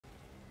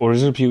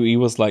original PoE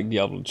was like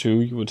Diablo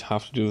 2, you would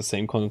have to do the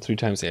same content 3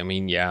 times. I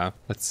mean, yeah,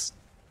 that's...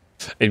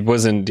 It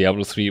wasn't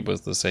Diablo 3, it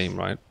was the same,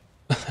 right?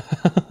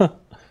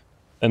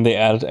 And they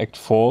added Act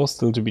 4,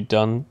 still to be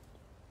done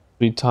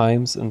 3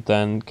 times, and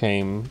then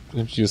came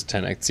introduced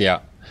 10 acts. Yeah,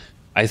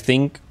 I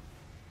think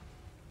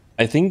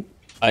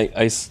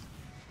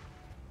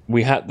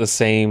we had the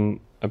same,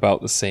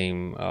 about the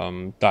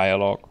same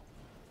dialogue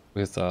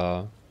with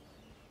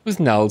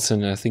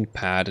Nelson. I think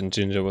Pat and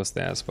Ginger was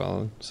there as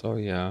well. So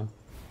yeah,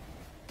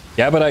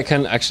 but I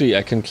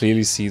can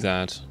clearly see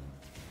that.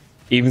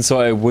 Even so,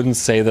 I wouldn't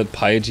say that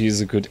Piety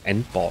is a good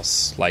end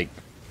boss. Like,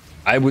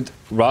 I would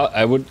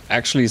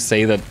actually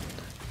say that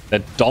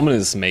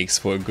Dominus makes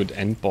for a good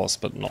end boss,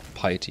 but not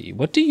Piety.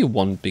 What do you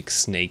want, big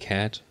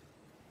snakehead?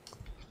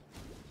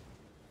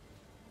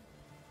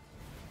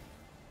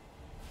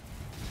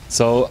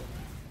 So,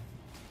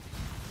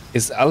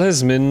 is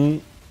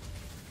AL-HEZMIN...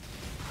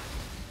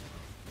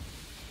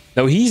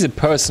 No, he's a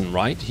person,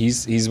 right?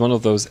 He's one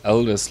of those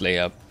Elder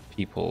Slayer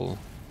people.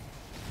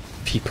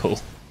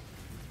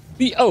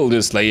 The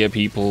Elder Slayer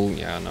people.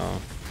 Yeah, no.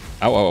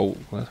 Ow,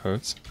 that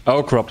hurts.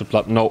 Oh, corrupted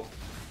blood. No.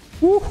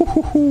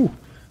 Woo-hoo-hoo-hoo.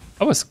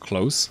 That was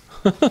close.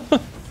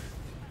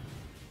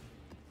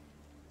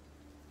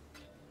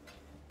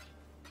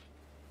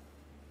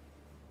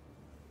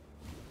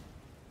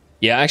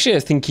 Yeah, actually, I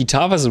think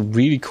Kitava's a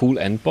really cool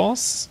end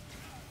boss.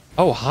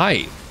 Oh,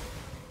 hi.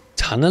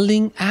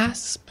 Tunneling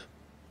Asp?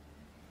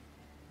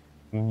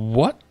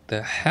 What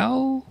the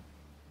hell?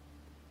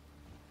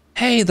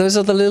 Hey, those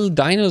are the little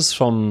dinos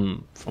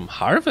from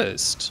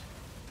Harvest.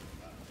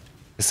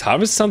 Is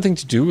Harvest something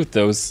to do with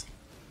those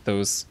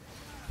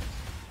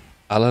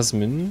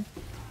AL-HEZMIN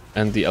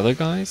and the other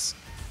guys?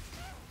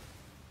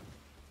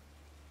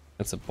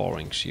 That's a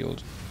boring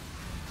shield.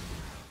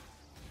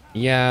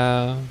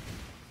 Yeah.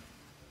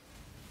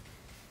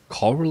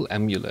 Coral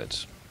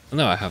Amulet.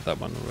 No, I have that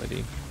one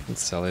already.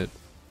 Let's sell it.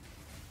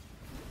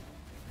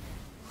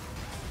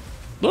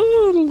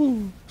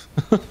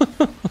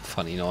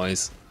 Funny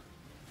noise.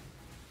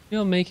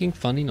 You're making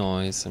funny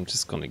noise. I'm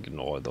just gonna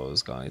ignore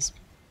those guys.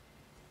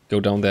 Go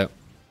down there.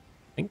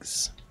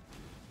 Thanks.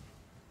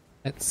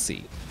 Let's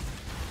see.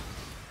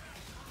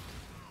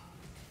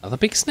 Another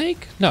big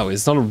snake? No,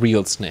 it's not a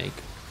real snake.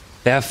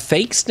 There are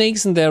fake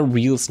snakes and there are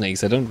real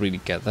snakes. I don't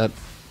really get that.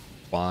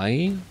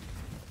 Why?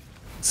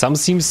 Some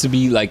seems to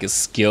be like a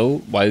skill,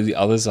 while the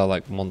others are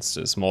like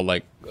monsters. More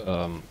like,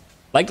 I'm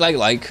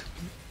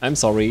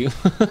sorry.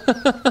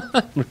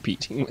 I'm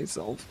repeating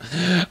myself.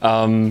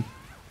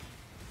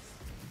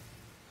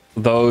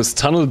 Those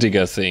tunnel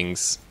digger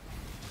things.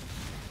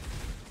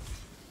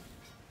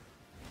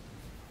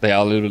 They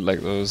are a little bit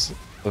like those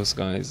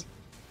guys.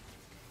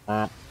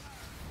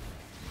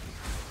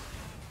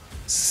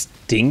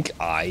 Stink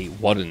Eye.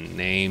 What a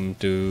name,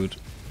 dude.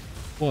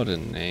 What a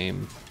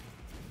name.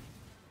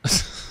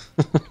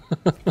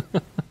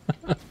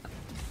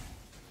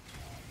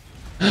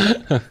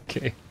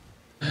 Okay.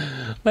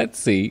 Let's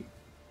see.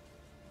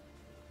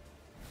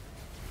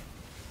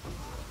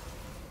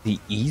 The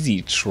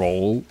easy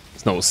troll.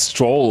 No,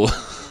 stroll.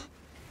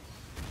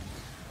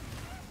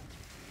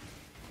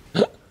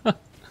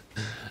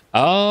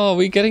 Oh,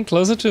 we're getting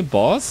closer to a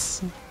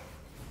boss?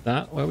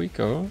 That where we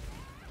go?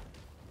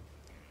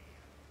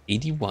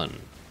 81.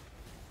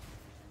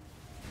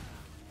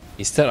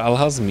 Is that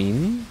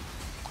AL-HEZMIN?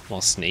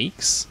 More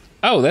snakes?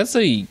 Oh, that's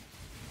a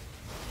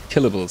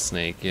killable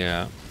snake,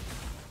 yeah.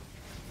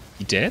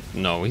 He dead?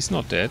 No, he's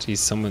not dead. He's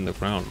somewhere in the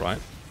ground, right?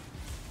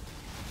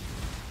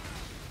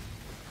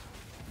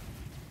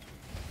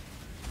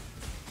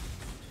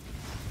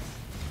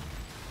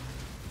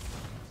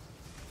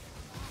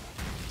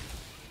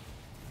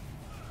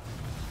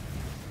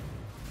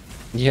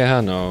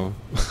 Yeah, no.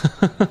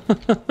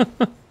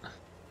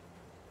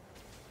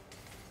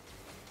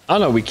 Oh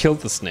no, we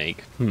killed the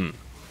snake. A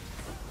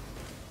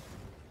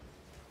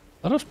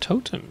lot of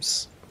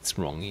totems. What's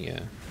wrong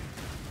here?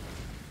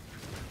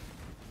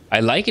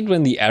 I like it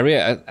when the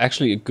area is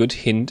actually a good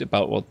hint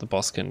about what the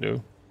boss can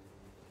do.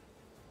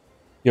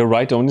 You're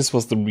right, Donis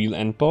was the real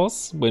end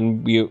boss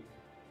when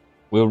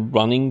we're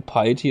running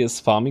Piety as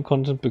farming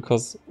content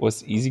because it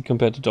was easy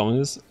compared to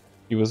Dominus.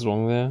 He was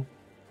wrong there.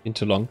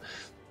 Into long.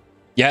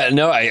 Yeah,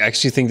 no, I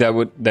actually think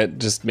that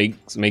just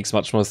makes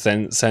much more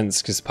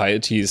sense because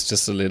Piety is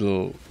just the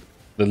little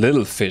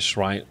fish,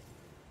 right?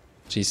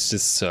 She's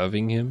just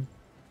serving him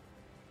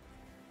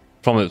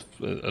from a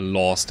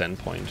lore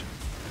standpoint.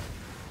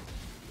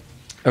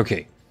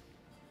 Okay.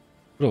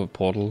 Put over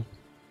portal.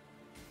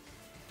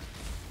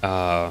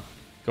 Go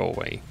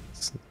away.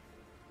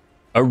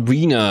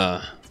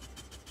 Arena.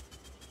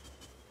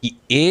 He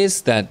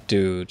is that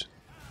dude.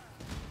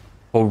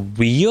 For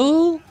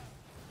real?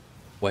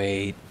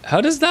 Wait,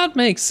 how does that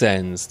make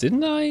sense?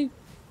 Did I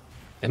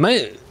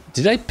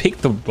pick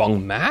the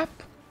wrong map?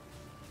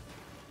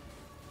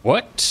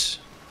 What?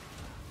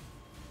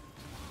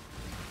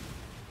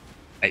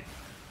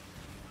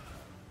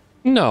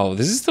 No,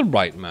 this is the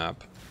right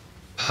map.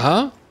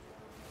 Huh?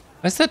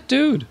 Where's that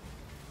dude?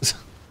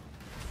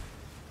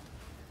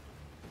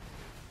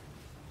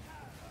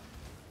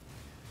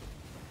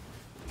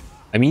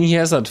 I mean, he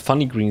has that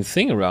funny green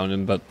thing around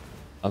him, but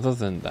other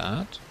than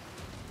that...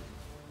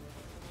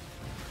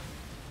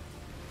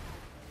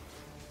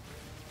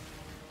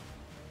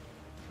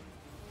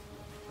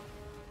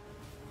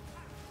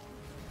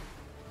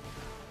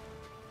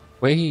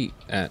 Where he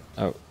at?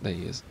 Oh, there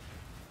he is.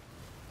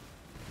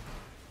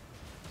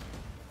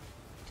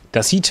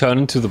 Does he turn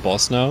into the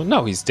boss now?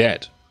 No, he's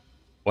dead.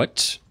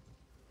 What?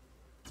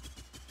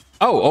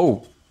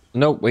 Oh!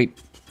 No, wait.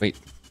 I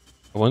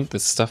want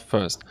this stuff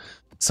first.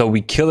 So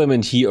we kill him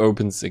and he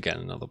opens again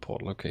another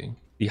portal. Okay.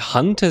 The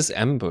Hunter's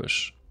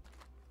Ambush.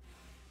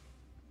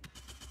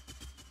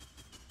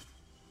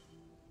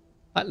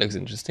 That looks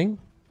interesting.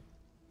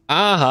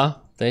 Aha!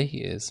 There he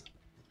is.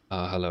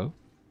 Hello?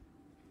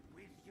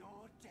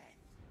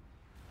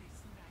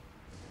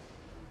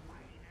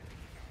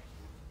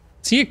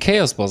 Is he a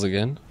Chaos Boss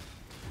again?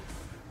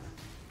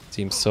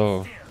 Seems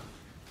so.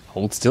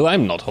 Hold still?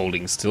 I'm not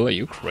holding still. Are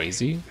you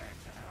crazy?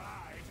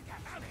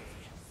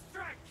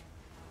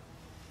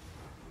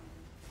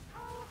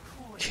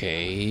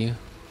 Okay.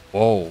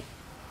 Whoa.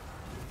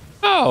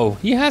 Oh,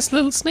 he has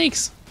little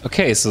snakes.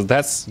 Okay, so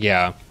that's...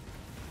 yeah.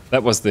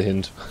 That was the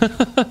hint.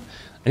 And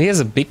he has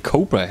a big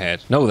cobra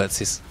head. No, that's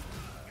his...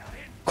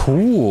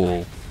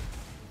 Cool.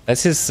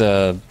 That's his,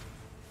 kind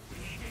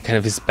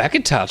of his back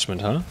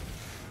attachment, huh?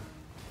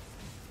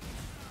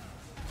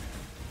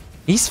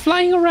 He's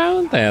flying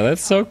around there.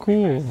 That's so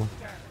cool.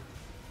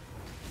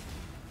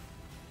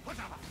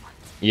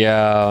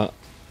 Yeah.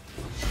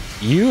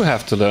 You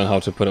have to learn how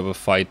to put up a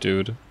fight,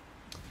 dude.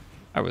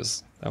 That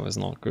was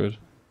not good.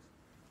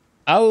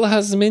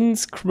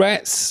 AL-HEZMIN's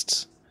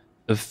crest.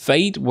 A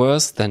fate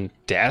worse than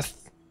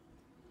death.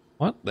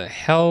 What the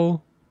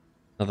hell?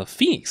 Another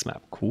Phoenix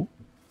map. Cool.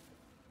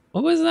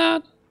 What was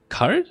that?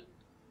 Card?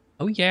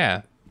 Oh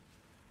yeah.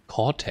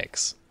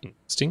 Cortex.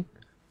 Interesting.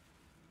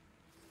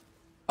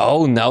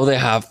 Oh, now they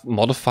have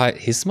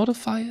his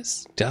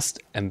modifiers? Just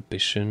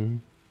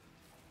ambition.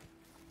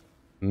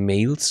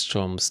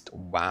 Maelstroms.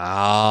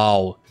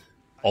 Wow.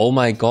 Oh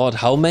my god,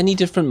 how many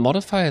different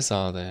modifiers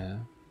are there?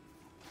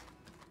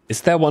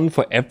 Is there one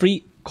for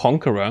every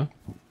conqueror?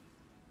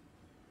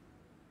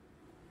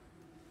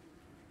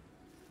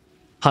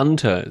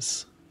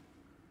 Hunters,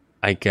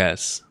 I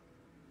guess.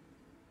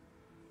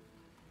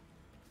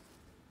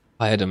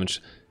 Fire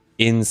damage.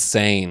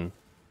 Insane.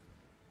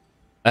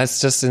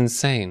 That's just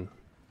insane.